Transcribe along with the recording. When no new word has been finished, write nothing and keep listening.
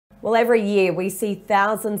Well, every year we see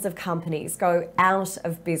thousands of companies go out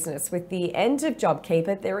of business. With the end of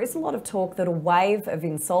JobKeeper, there is a lot of talk that a wave of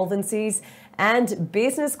insolvencies and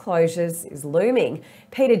business closures is looming.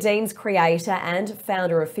 Peter Deans, creator and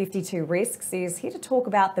founder of 52 Risks, is here to talk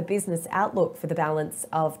about the business outlook for the balance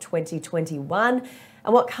of 2021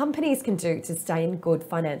 and what companies can do to stay in good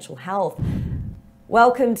financial health.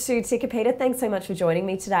 Welcome to Ticker, Peter. Thanks so much for joining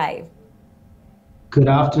me today. Good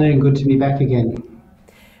afternoon. Good to be back again.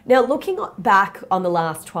 Now, looking back on the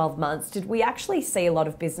last 12 months, did we actually see a lot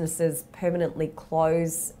of businesses permanently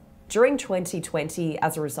close during 2020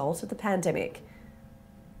 as a result of the pandemic?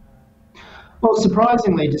 Well,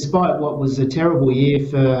 surprisingly, despite what was a terrible year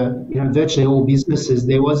for virtually all businesses,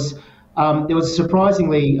 there was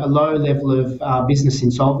surprisingly a low level of business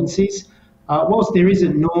insolvencies. Whilst there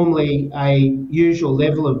isn't normally a usual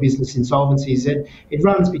level of business insolvencies, it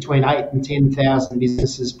runs between 8 and 10,000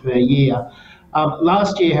 businesses per year.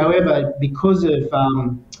 Last year, however, because of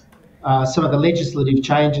some of the legislative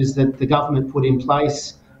changes that the government put in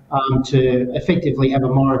place to effectively have a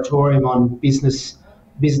moratorium on businesses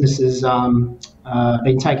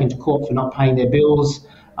being taken to court for not paying their bills,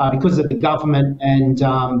 because of the government and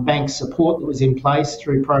bank support that was in place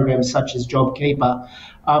through programs such as JobKeeper,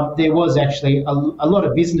 there was actually a lot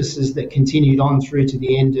of businesses that continued on through to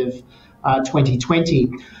the end of 2020.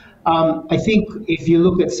 I think if you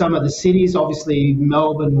look at some of the cities, obviously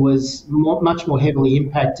Melbourne was much more heavily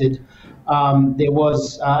impacted. There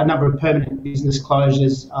was a number of permanent business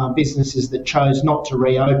closures, businesses that chose not to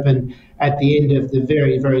reopen at the end of the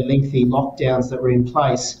very, very lengthy lockdowns that were in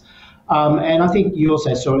place. And I think you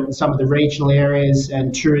also saw it in some of the regional areas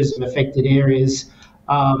and tourism affected areas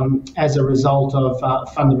as a result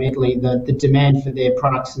of fundamentally the demand for their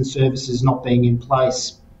products and services not being in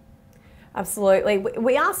place. Absolutely.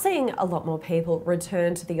 We are seeing a lot more people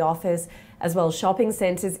return to the office as well as shopping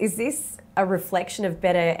centres. Is this a reflection of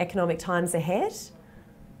better economic times ahead?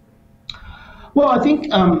 Well, I think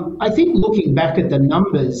looking back at the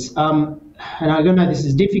numbers, and I know this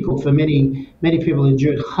is difficult for many people who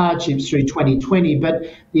endured hardships through 2020, but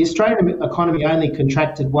the Australian economy only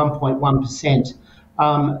contracted 1.1%.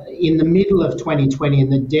 In the middle of 2020, in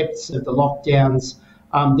the depths of the lockdowns,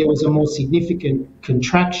 there was a more significant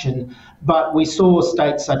contraction, but we saw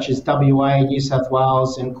states such as WA, New South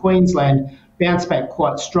Wales and Queensland bounce back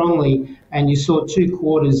quite strongly, and you saw 2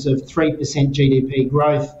 quarters of 3% GDP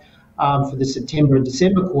growth for the September and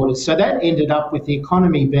December quarters. So that ended up with the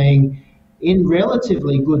economy being in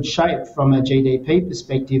relatively good shape from a GDP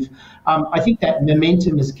perspective. I think that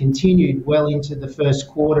momentum has continued well into the first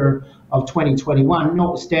quarter of 2021,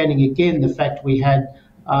 notwithstanding again the fact we had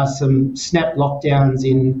some snap lockdowns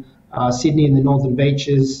in Sydney and the Northern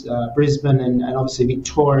Beaches, Brisbane and obviously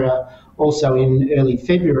Victoria also in early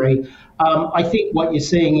February. I think what you're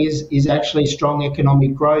seeing is actually strong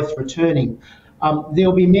economic growth returning.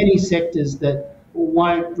 There'll be many sectors that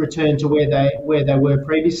won't return to where they were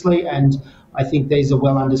previously, and I think these are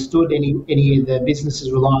well understood. Any of the businesses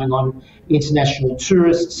relying on international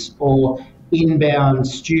tourists or inbound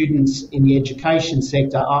students in the education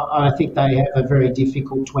sector, I think they have a very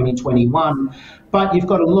difficult 2021. But you've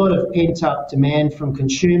got a lot of pent-up demand from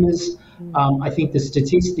consumers. I think the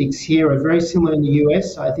statistics here are very similar in the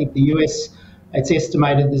US. I think the US, it's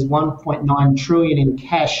estimated there's 1.9 trillion in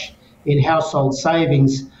cash in household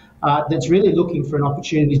savings that's really looking for an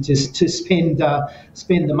opportunity to spend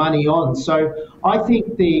the money on. So I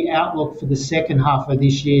think the outlook for the second half of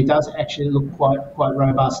this year does actually look quite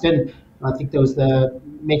robust. And I think there was the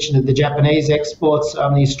mention of the Japanese exports. The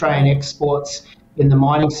Australian exports in the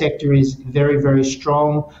mining sector is very, very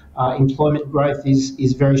strong. Employment growth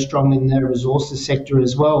is very strong in the resources sector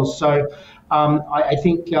as well. So I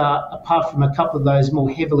think apart from a couple of those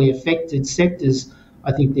more heavily affected sectors,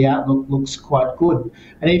 I think the outlook looks quite good.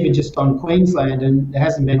 And even just on Queensland, and there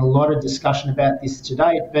hasn't been a lot of discussion about this to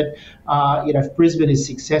date, but if Brisbane is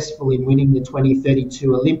successful in winning the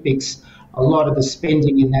 2032 Olympics, a lot of the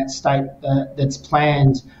spending in that state that's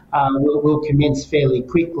planned will commence fairly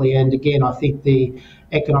quickly. And again, I think the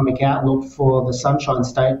economic outlook for the Sunshine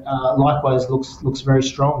State likewise looks very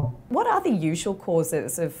strong. What are the usual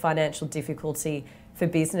causes of financial difficulty for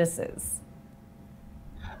businesses?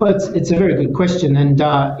 Well, it's a very good question, and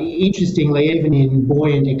interestingly, even in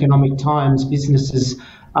buoyant economic times, businesses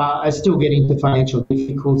are still getting into financial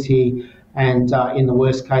difficulty and in the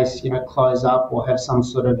worst case, close up or have some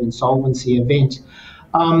sort of insolvency event.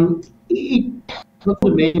 For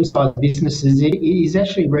medium-sized businesses, it is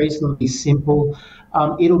actually reasonably simple.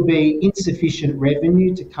 It'll be insufficient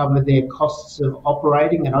revenue to cover their costs of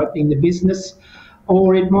operating and opening the business,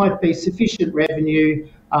 or it might be sufficient revenue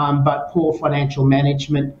but poor financial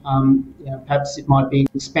management. Perhaps it might be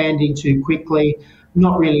expanding too quickly,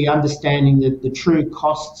 not really understanding the true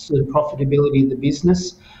costs and profitability of the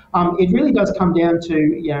business. It really does come down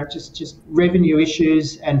to just revenue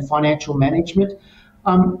issues and financial management.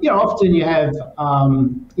 Often you have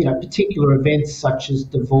particular events such as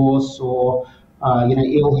divorce or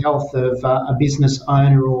ill health of a business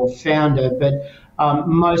owner or founder, but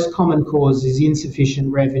most common cause is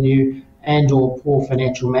insufficient revenue and/or poor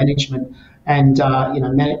financial management. And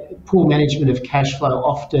poor management of cash flow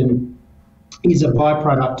often is a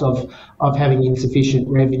byproduct of having insufficient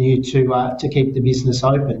revenue to keep the business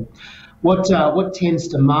open. What tends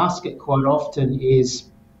to mask it quite often is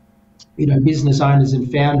business owners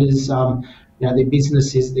and founders, their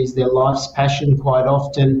business is their life's passion quite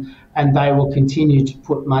often, and they will continue to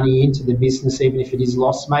put money into the business even if it is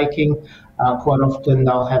loss making. Quite often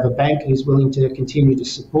they'll have a bank who's willing to continue to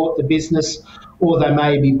support the business, or they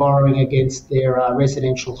may be borrowing against their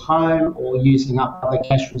residential home or using up other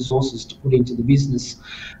cash resources to put into the business.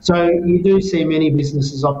 So you do see many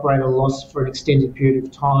businesses operate at a loss for an extended period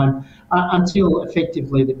of time until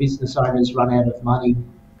effectively the business owners run out of money.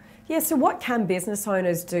 Yeah, so what can business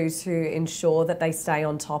owners do to ensure that they stay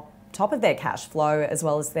on top of their cash flow as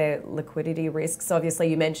well as their liquidity risks? Obviously,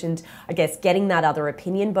 you mentioned, I guess, getting that other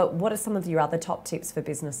opinion, but what are some of your other top tips for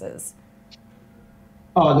businesses?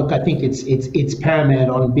 Oh, look, I think it's paramount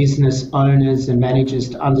on business owners and managers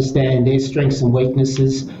to understand their strengths and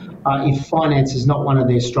weaknesses. If finance is not one of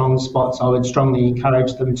their strong spots, I would strongly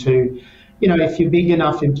encourage them to, if you're big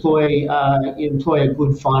enough, employ a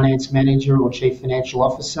good finance manager or chief financial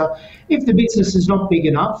officer. If the business is not big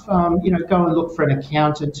enough, go and look for an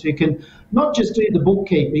accountant who can not just do the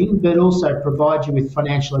bookkeeping, but also provide you with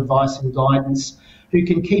financial advice and guidance, who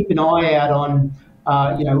can keep an eye out on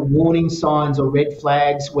warning signs or red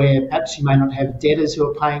flags where perhaps you may not have debtors who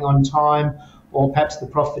are paying on time, or perhaps the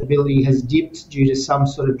profitability has dipped due to some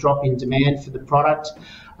sort of drop in demand for the product.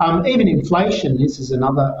 Even inflation, this is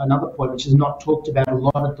another point which is not talked about a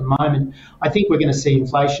lot at the moment. I think we're going to see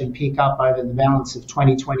inflation pick up over the balance of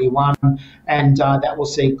 2021, and that will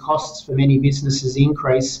see costs for many businesses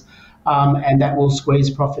increase, and that will squeeze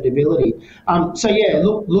profitability.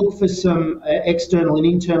 Look for some external and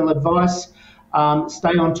internal advice.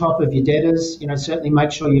 Stay on top of your debtors. Certainly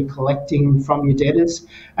make sure you're collecting from your debtors.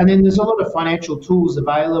 And then there's a lot of financial tools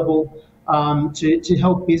available to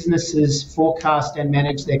help businesses forecast and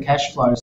manage their cash flows.